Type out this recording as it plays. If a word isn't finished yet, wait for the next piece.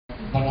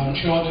I'm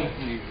sure that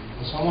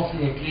for some of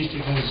you at least it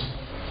has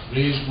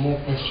raised more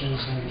questions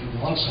than it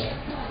will answer.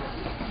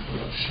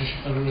 Shashi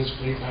Tharoor has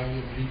very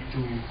kindly agreed to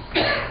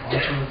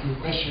answer a few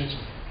questions.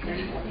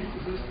 Maybe what you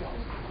could do is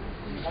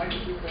invite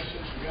a few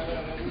questions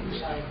together and then we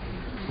decide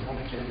what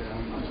it is.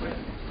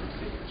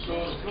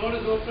 So the floor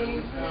is open.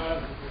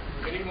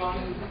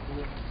 Anyone?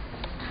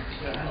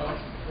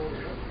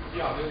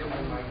 Yeah, there's a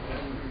mic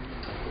there.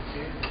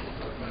 Okay.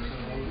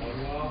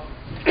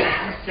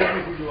 Tell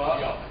me who you are.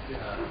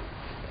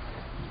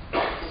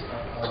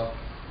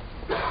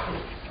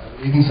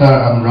 Good evening, sir.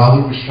 I'm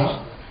Rahul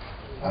Mishra.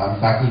 I'm a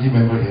faculty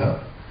member here.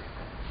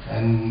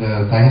 And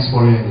thanks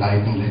for your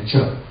enlightening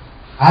lecture.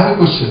 I have a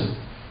question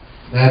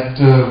that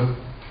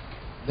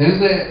there is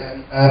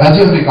as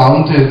you have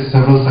recounted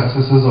several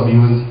successes of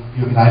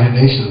United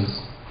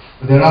Nations,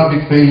 but there are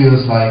big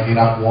failures like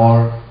Iraq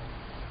War,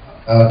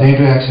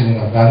 NATO action in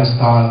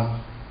Afghanistan,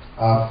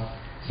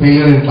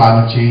 failure in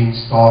climate change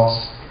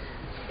talks.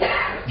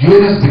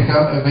 UN has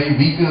become a very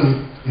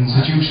weaker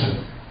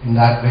institution in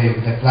that way,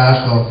 with a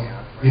clash of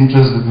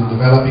interest between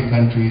developing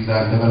countries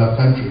and developed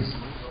countries.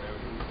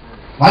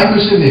 My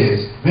question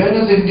is, where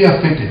does India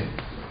fit in?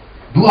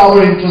 Do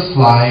our interests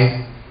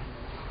lie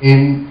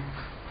in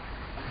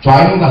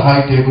joining the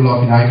high table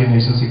of United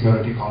Nations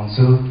Security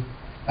Council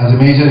as a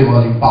major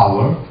emerging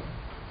power,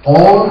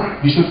 or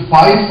we should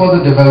fight for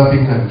the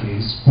developing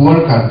countries,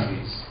 poor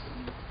countries,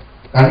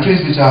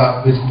 countries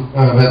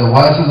where the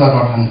voices are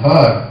not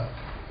unheard,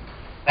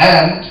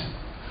 and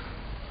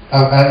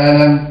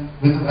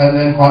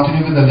then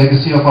continue with the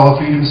legacy of our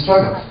freedom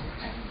struggle?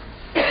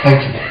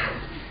 Thank you.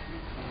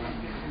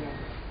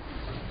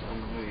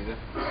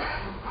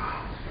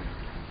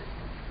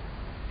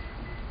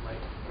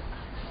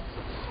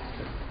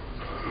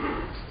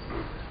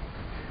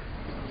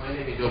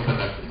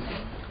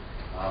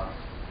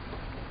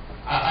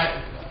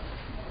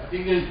 I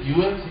think the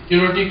UN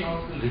Security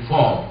Council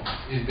reform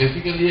is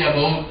basically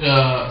about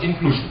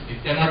inclusion.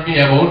 It cannot be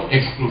about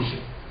exclusion.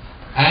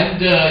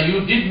 And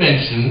you did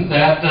mention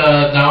that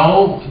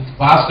now,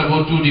 past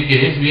about 2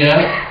 decades, we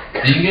are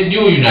being a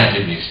new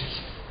United Nations.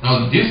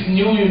 Now, this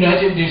new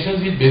United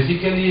Nations is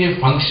basically a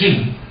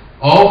function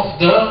of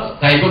the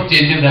type of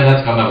changes that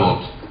has come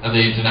about at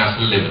the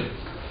international level.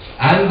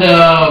 And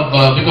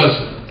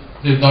because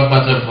there is not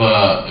much of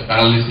a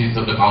paralysis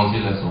of the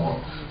Council and so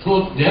on.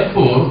 So,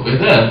 therefore,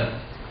 whether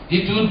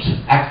it would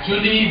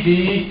actually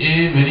be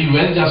a very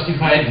well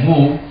justified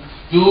move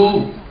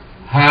to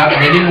have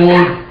many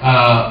more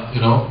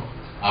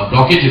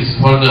blockages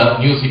for the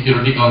new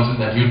Security Council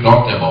that you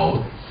talked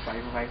about.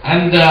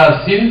 And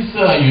since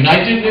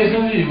United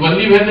Nations,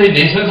 only when the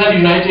nations are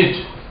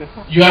united,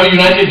 you have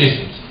United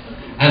Nations.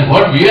 And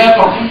what we are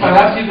talking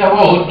perhaps is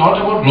about, not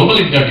about global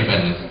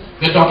interdependence,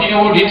 we are talking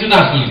about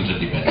international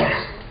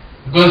interdependence.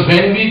 Because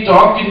when we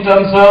talk in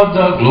terms of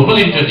the global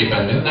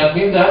interdependence, that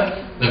means that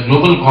the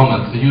global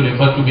commons, you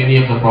refer to many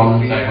of the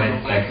problems, I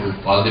might like to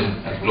call them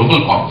as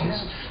global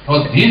commons.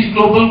 Now, these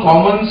global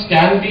commons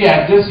can be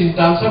addressed in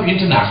terms of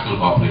international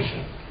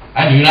cooperation.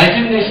 And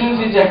United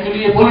Nations is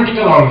actually a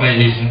political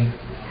organization.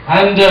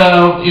 And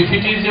if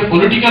it is a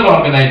political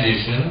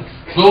organization,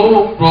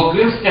 so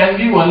progress can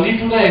be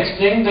only to the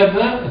extent that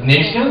the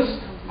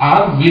nations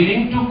are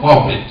willing to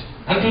cooperate,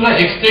 and to the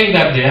extent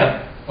that they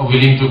are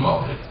willing to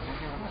cooperate.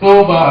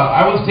 So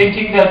I was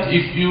thinking that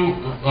if you,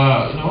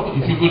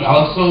 if you could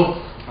also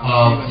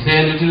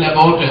say a little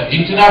about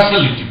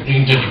international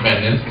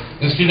interdependence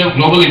instead of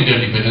global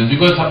interdependence,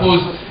 because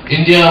suppose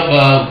India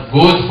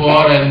goes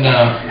for and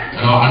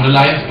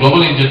underlines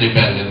global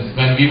interdependence,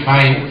 when we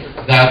find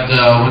that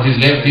what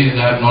is left is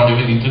that not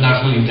even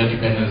international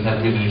interdependence has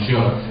been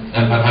ensured,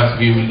 then perhaps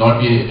we will not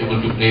be able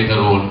to play the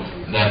role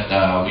that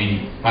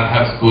we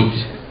perhaps could.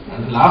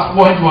 And the last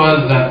point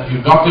was that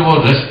you talked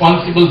about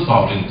responsible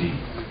sovereignty.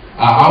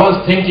 I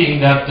was thinking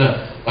that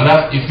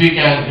perhaps if we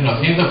can,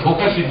 since the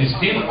focus is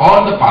still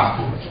on the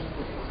passport,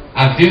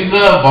 and since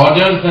the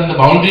borders and the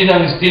boundaries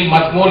are still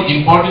much more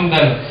important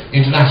than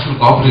international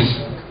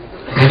cooperation,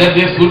 whether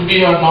there should be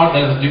or not,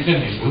 that is a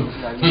different issue.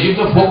 So if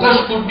the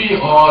focus could be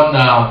on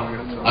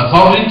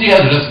sovereignty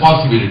as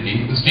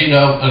responsibility instead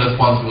of a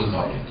responsible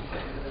sovereignty.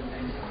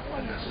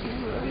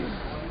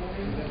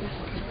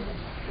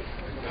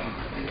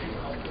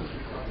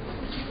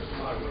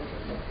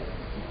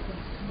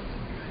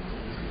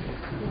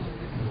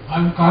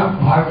 I'm Karp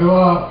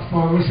Bhargava,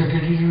 former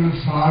Secretary General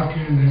SAARC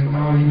and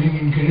now living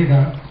in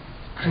Canada.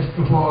 First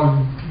of all,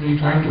 very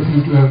kind of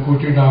you to have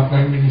quoted our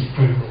Prime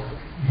Minister,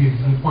 his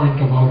point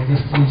about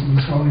responsible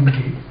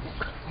sovereignty.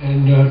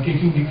 And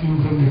taking the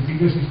cue from the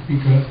previous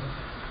speaker,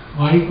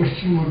 my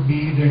question would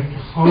be that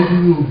how do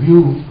you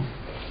view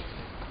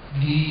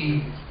the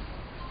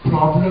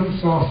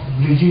problems of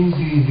bridging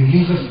the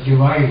religious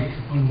divide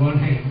on one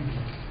hand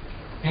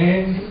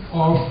and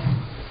of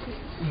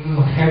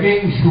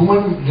having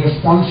human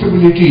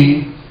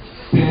responsibility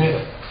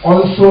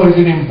also as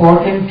an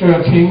important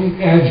thing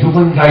as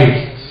human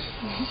rights.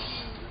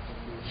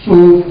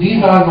 So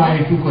these are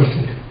my 2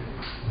 questions.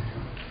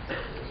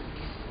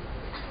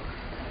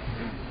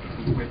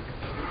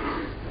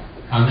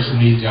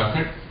 Sunil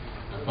Jacket.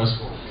 First,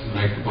 I would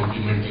like to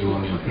compliment you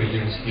on your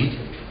brilliant speech.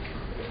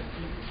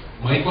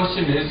 My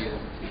question is,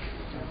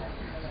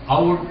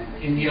 how would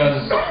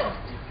India's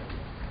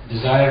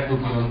desire to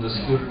be on the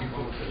security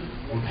council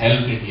would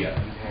help India?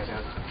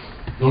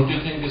 Don't you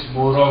think it's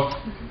more of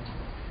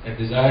a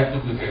desire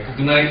to be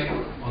recognized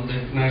on the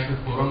international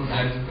forum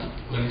than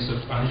very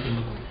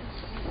substantial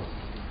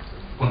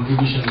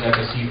contribution that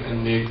a seat can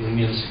make to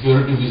Indian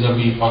security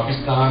vis-a-vis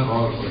Pakistan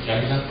or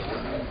China?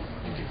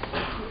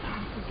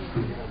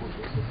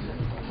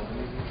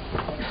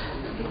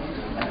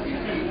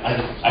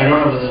 I don't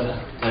know whether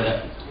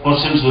the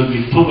questions will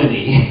be too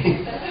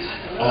many.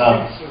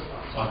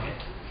 Okay.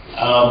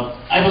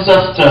 I was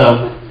just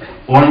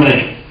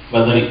wondering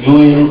whether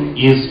UN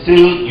is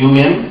still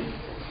UN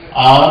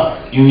or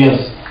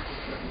US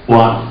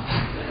one.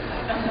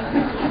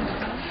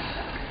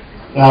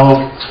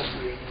 Now,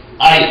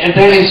 I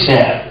entirely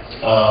share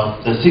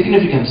the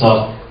significance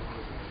of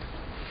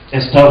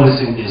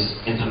establishing these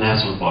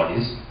international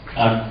bodies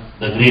and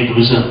the great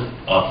vision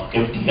of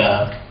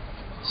FDR,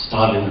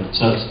 Stalin and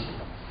Churchill.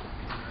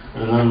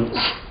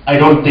 I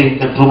don't think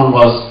that Truman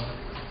was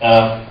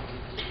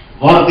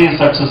worthy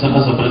successor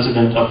as a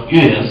president of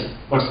US,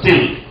 but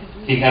still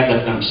he had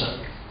that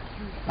concern.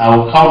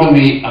 Now, how do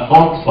we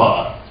account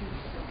for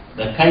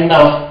the kind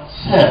of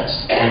search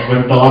that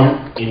went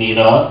on in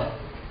Iraq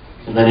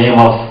in the name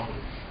of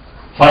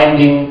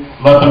finding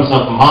weapons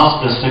of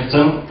mass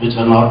destruction which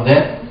were not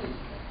there,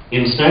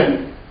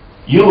 instead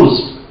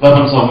used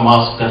weapons of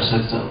mass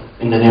destruction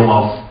in the name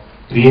of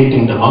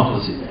creating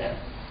democracy there?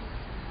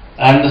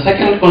 And the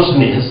second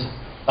question is,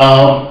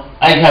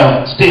 I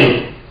have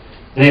still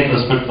great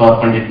respect for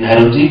Pandit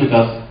Nehruji,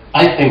 because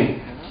I think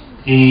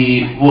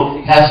he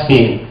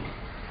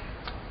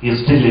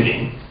is still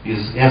living, he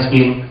has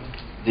been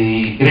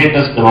the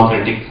greatest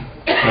democratic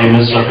Prime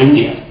Minister of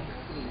India.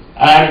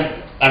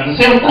 And at the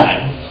same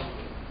time,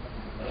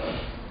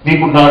 we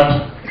could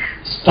not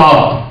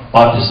stop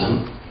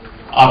partition.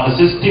 After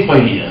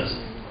 65 years,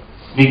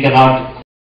 we cannot